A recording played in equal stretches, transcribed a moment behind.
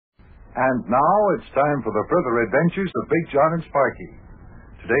And now it's time for the further adventures of Big John and Sparkie.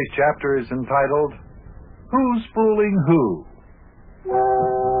 Today's chapter is entitled, Who's Fooling Who?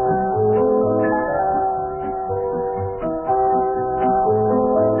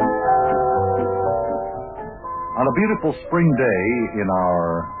 On a beautiful spring day in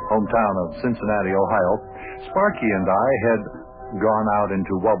our hometown of Cincinnati, Ohio, Sparkie and I had gone out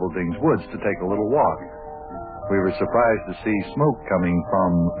into Wobbledink's woods to take a little walk. We were surprised to see smoke coming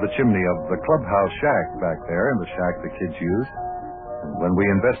from the chimney of the clubhouse shack back there, the shack the kids use. And when we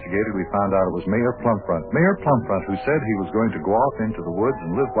investigated, we found out it was Mayor Plumfront. Mayor Plumfront, who said he was going to go off into the woods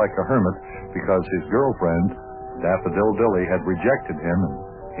and live like a hermit because his girlfriend, Daffodil Dilly, had rejected him. And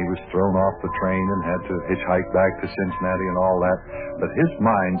he was thrown off the train and had to hitchhike back to Cincinnati and all that. But his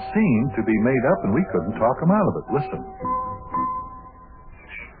mind seemed to be made up, and we couldn't talk him out of it. Listen.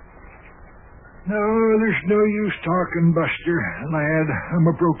 No, there's no use talking, Buster. Lad, I'm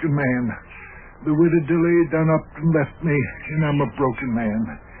a broken man. The widow Dilly done up and left me, and I'm a broken man.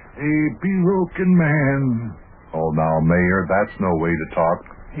 A broken man. Oh, now, Mayor, that's no way to talk.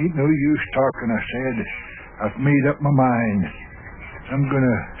 Ain't no use talking, I said. I've made up my mind. I'm going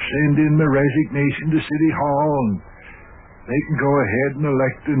to send in my resignation to City Hall, and they can go ahead and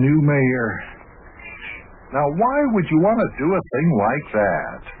elect a new mayor. Now, why would you want to do a thing like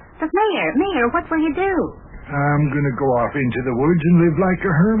that? But Mayor, what will you do? I'm going to go off into the woods and live like a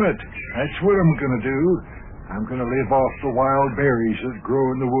hermit. That's what I'm going to do. I'm going to live off the wild berries that grow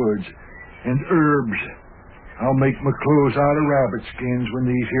in the woods and herbs. I'll make my clothes out of rabbit skins when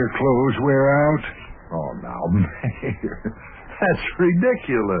these here clothes wear out. Oh, now, Mayor, that's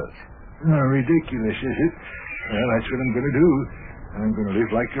ridiculous. Ridiculous, is it? Well, that's what I'm going to do. I'm going to live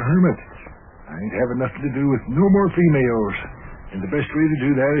like a hermit. I ain't having nothing to do with no more females. And the best way to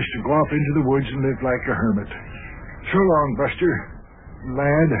do that is to go off into the woods and live like a hermit. So long, Buster.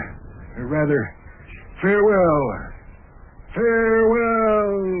 Lad. Or rather, farewell.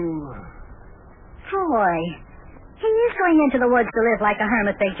 Farewell. Boy, he is going into the woods to live like a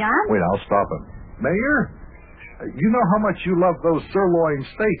hermit, Big John. Wait, I'll stop him. Mayor, you know how much you love those sirloin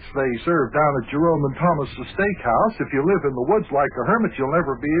steaks they serve down at Jerome and Thomas's Steakhouse. If you live in the woods like a hermit, you'll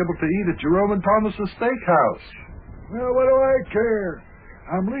never be able to eat at Jerome and Thomas's Steakhouse. Well, what do I care?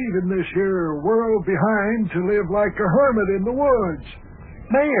 I'm leaving this here world behind to live like a hermit in the woods.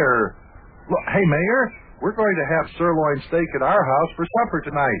 Mayor! Look, hey, Mayor, we're going to have sirloin steak at our house for supper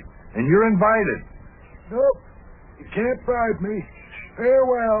tonight, and you're invited. Nope, you can't bribe me.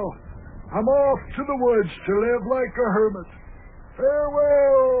 Farewell. I'm off to the woods to live like a hermit.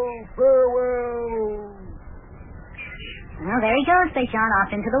 Farewell, farewell. Well, there he goes, Big John,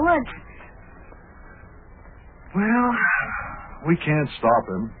 off into the woods. Well, we can't stop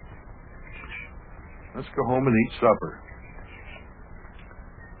him. Let's go home and eat supper.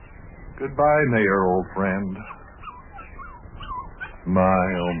 Goodbye, Mayor, old friend. My,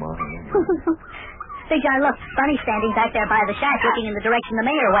 oh my. Big John, look, Bunny's standing back there by the shack looking in the direction the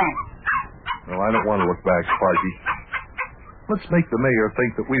mayor went. Well, I don't want to look back, Sparkie. Let's make the mayor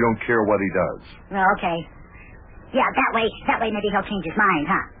think that we don't care what he does. Oh, okay. Yeah, that way maybe he'll change his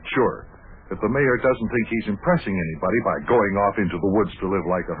mind, huh? Sure. If the mayor doesn't think he's impressing anybody by going off into the woods to live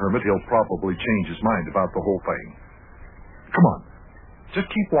like a hermit, he'll probably change his mind about the whole thing. Come on.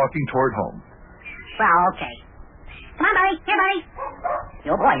 Just keep walking toward home. Well, okay. Come on, buddy. Here, buddy.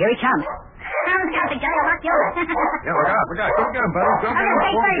 Oh, boy, here he comes. Oh, look out, Big John. I'll knock you over. Yeah, look out. Go get him, buddy. Go get him.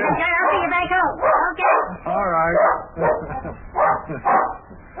 Okay, sorry, Big John. I'll see you back home. Okay. All right.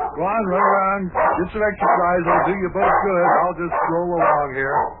 Go on, run around. Get some exercise. It'll do you both good. I'll just stroll along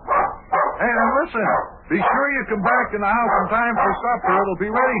here. Hey, and listen, be sure you come back in the house in time for supper. It'll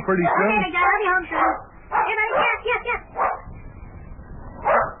be ready pretty soon. Okay, Big John, I'll be home soon. Hey, buddy, yes.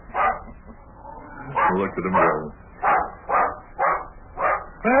 Look at him go.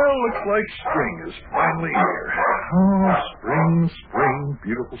 Well, looks like spring is finally here. Oh, spring,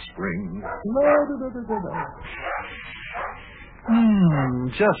 beautiful spring.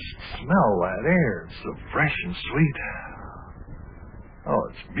 Just smell that air. It's so fresh and sweet. Oh,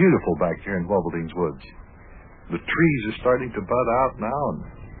 it's beautiful back here in Wobbledink's woods. The trees are starting to bud out now, and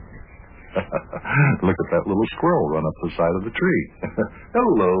look at that little squirrel run up the side of the tree.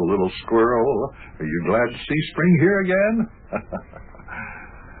 Hello, little squirrel. Are you glad to see spring here again?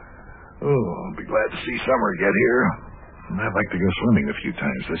 Oh, I'll be glad to see summer get here. And I'd like to go swimming a few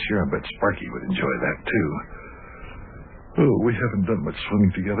times this year. I bet Sparkie would enjoy that, too. Oh, we haven't done much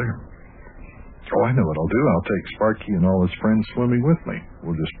swimming together. Oh, I know what I'll do. I'll take Sparkie and all his friends swimming with me.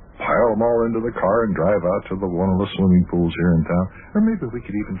 We'll just pile them all into the car and drive out to one of the swimming pools here in town. Or maybe we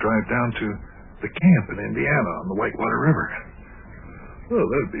could even drive down to the camp in Indiana on the Whitewater River. Well,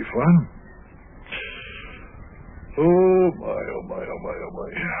 that'd be fun. Oh, my, oh, my, oh, my, oh, my.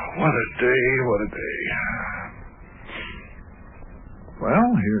 What a day, what a day. Well,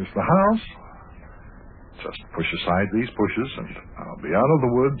 here's the house. Just push aside these bushes, and I'll be out of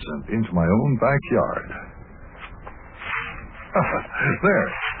the woods and into my own backyard. There.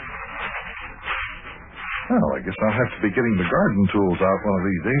 Well, I guess I'll have to be getting the garden tools out one of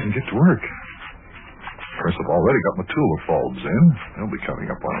these days and get to work. Of course, I've already got my tulip bulbs in. They'll be coming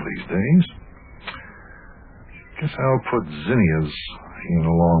up one of these days. Guess I'll put zinnias in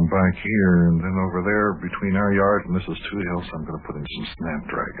along back here, and then over there between our yard and Mrs. Toothill's, I'm going to put in some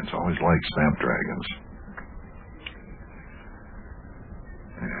snapdragons. I always like snapdragons.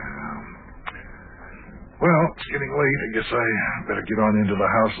 Yeah. Well, it's getting late. I guess I better get on into the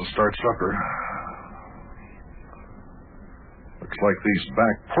house and start supper. Looks like these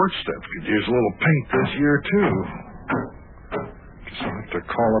back porch steps could use a little paint this year, too. Guess I'll have to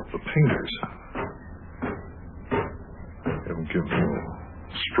call up the painters. Haven't given a little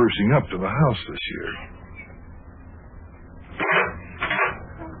sprucing up to the house this year.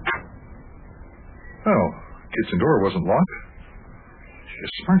 Oh, kitchen door wasn't locked.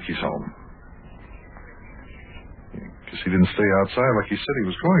 Guess Sparkie's home. Guess he didn't stay outside like he said he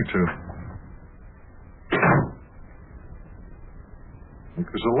was going to. Look,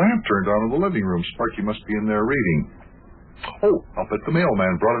 there's a lamp turned on in the living room. Sparkie must be in there reading. Oh, I'll bet the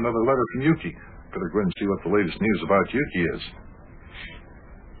mailman brought another letter from Yuki. Better go and see what the latest news about Yuki is.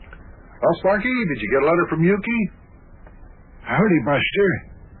 Well, Sparkie, did you get a letter from Yuki? Howdy, Buster.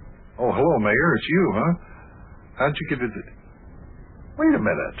 Oh, hello, Mayor. It's you, huh? How'd you get it? Wait a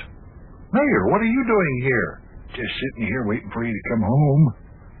minute. Mayor, what are you doing here? Just sitting here waiting for you to come home.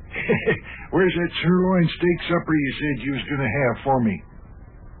 Where's that sirloin steak supper you said you was going to have for me?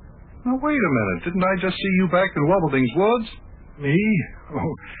 Now, wait a minute. Didn't I just see you back in Wobbling's woods? Me?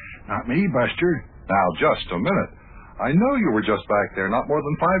 Oh, not me, Buster. Now, just a minute. I know you were just back there not more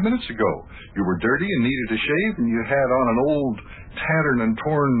than 5 minutes ago. You were dirty and needed a shave, and you had on an old, tattered and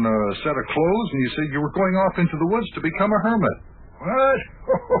torn set of clothes, and you said you were going off into the woods to become a hermit. What?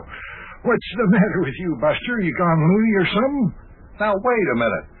 Oh, what's the matter with you, Buster? You gone loony or something? Now, wait a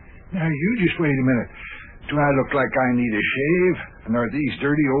minute. Now, you just wait a minute. Do I look like I need a shave? And are these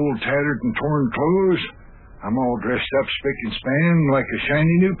dirty old tattered and torn clothes? I'm all dressed up spick and span like a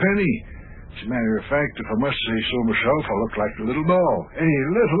shiny new penny. As a matter of fact, if I must say so myself, I look like a little doll. A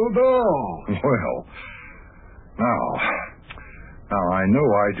little doll. Well, now I know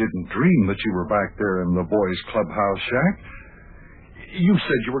I didn't dream that you were back there in the boys' clubhouse shack. You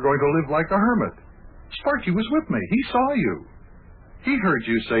said you were going to live like a hermit. Sparkie was with me. He saw you. He heard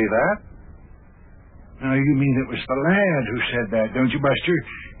you say that. Now, you mean it was the lad who said that, don't you, Buster?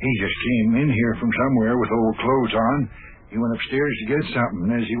 He just came in here from somewhere with old clothes on. He went upstairs to get something,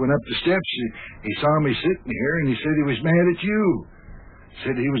 and as he went up the steps, he saw me sitting here, and he said he was mad at you.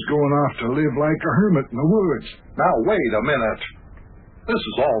 Said he was going off to live like a hermit in the woods. Now, wait a minute. This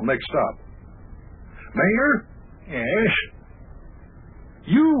is all mixed up. Mayor? Yes?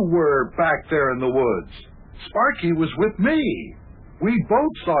 You were back there in the woods. Sparkie was with me. We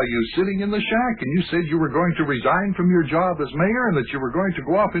both saw you sitting in the shack, and you said you were going to resign from your job as mayor and that you were going to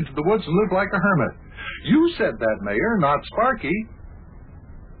go off into the woods and live like a hermit. You said that, Mayor, not Sparkie.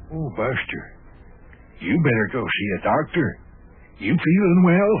 Oh, Buster, you better go see a doctor. You feeling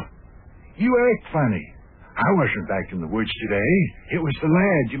well? You act funny. I wasn't back in the woods today. It was the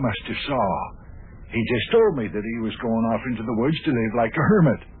lad you must have saw. He just told me that he was going off into the woods to live like a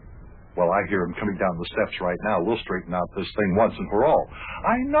hermit. Well, I hear him coming down the steps right now. We'll straighten out this thing once and for all.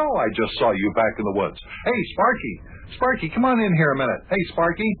 I know I just saw you back in the woods. Hey, Sparkie. Sparkie, come on in here a minute. Hey,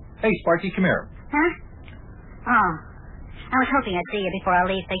 Sparkie. Hey, Sparkie, come here. Huh? Oh. I was hoping I'd see you before I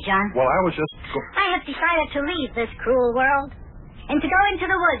leave, Big John. Well, I was just... I have decided to leave this cruel world and to go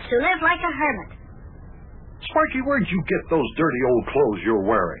into the woods to live like a hermit. Sparkie, where'd you get those dirty old clothes you're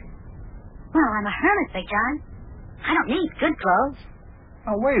wearing? Well, I'm a hermit, Big John. I don't need good clothes.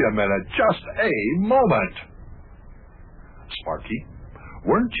 Now, wait a minute. Just a moment. Sparkie,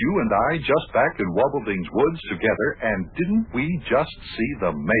 weren't you and I just back in Wobbling's woods together, and didn't we just see the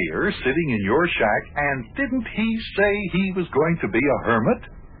mayor sitting in your shack, and didn't he say he was going to be a hermit?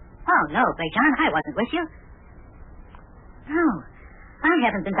 Oh, no, Big John, I wasn't with you. No, I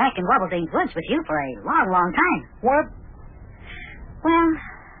haven't been back in Wobbling's woods with you for a long, long time. What? Well,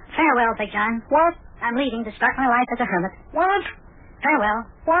 farewell, Big John. What? I'm leaving to start my life as a hermit. What? Farewell.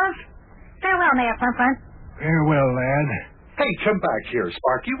 What? Farewell, Mayor Plump. Farewell, lad. Hey, come back here,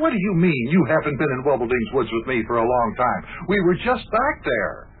 Sparkie. What do you mean you haven't been in Wobbling's woods with me for a long time? We were just back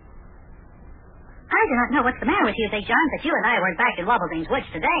there. I do not know what's the matter with you, Big John, but you and I weren't back in Wobbledings's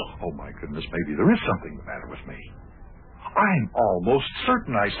woods today. Oh, my goodness, maybe there is something the matter with me. I'm almost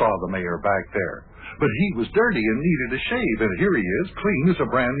certain I saw the mayor back there. But he was dirty and needed a shave, and here he is, clean as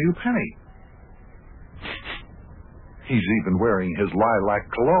a brand new penny. He's even wearing his lilac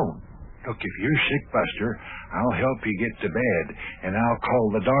cologne. Look, if you're sick, Buster, I'll help you get to bed, and I'll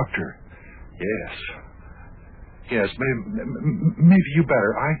call the doctor. Yes. Yes, maybe you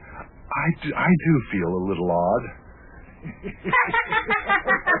better. I do feel a little odd.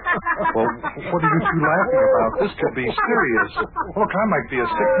 Well, what are you two laughing about? This could be serious. Look, I might be a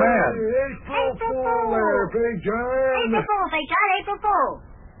sick man. April Fool there, Big John. April Fool, Big John, April Fool.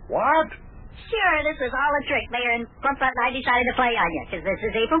 What? Sure, this was all a trick, Mayor, and Plumfront and I decided to play on you, because this is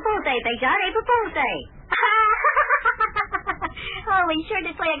April Fool's Day, Big John, April Fool's Day. Oh, we sure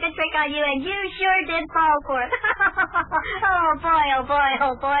did play a good trick on you, and you sure did fall for it. Oh, boy, oh, boy,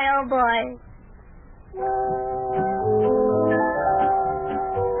 oh, boy, oh, boy.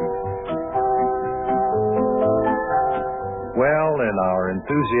 Well, in our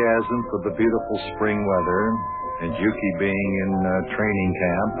enthusiasm for the beautiful spring weather, and Yuki being in training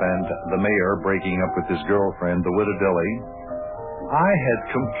camp, and the mayor breaking up with his girlfriend, the Widow Dilly, I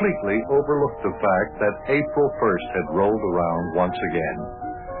had completely overlooked the fact that April 1st had rolled around once again.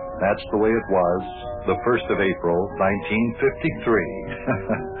 That's the way it was, the 1st of April,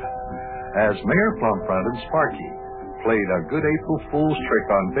 1953. As Mayor Plumfront and Sparkie played a good April Fool's trick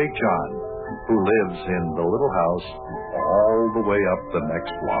on Big John, who lives in the little house all the way up the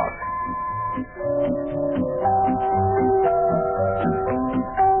next block.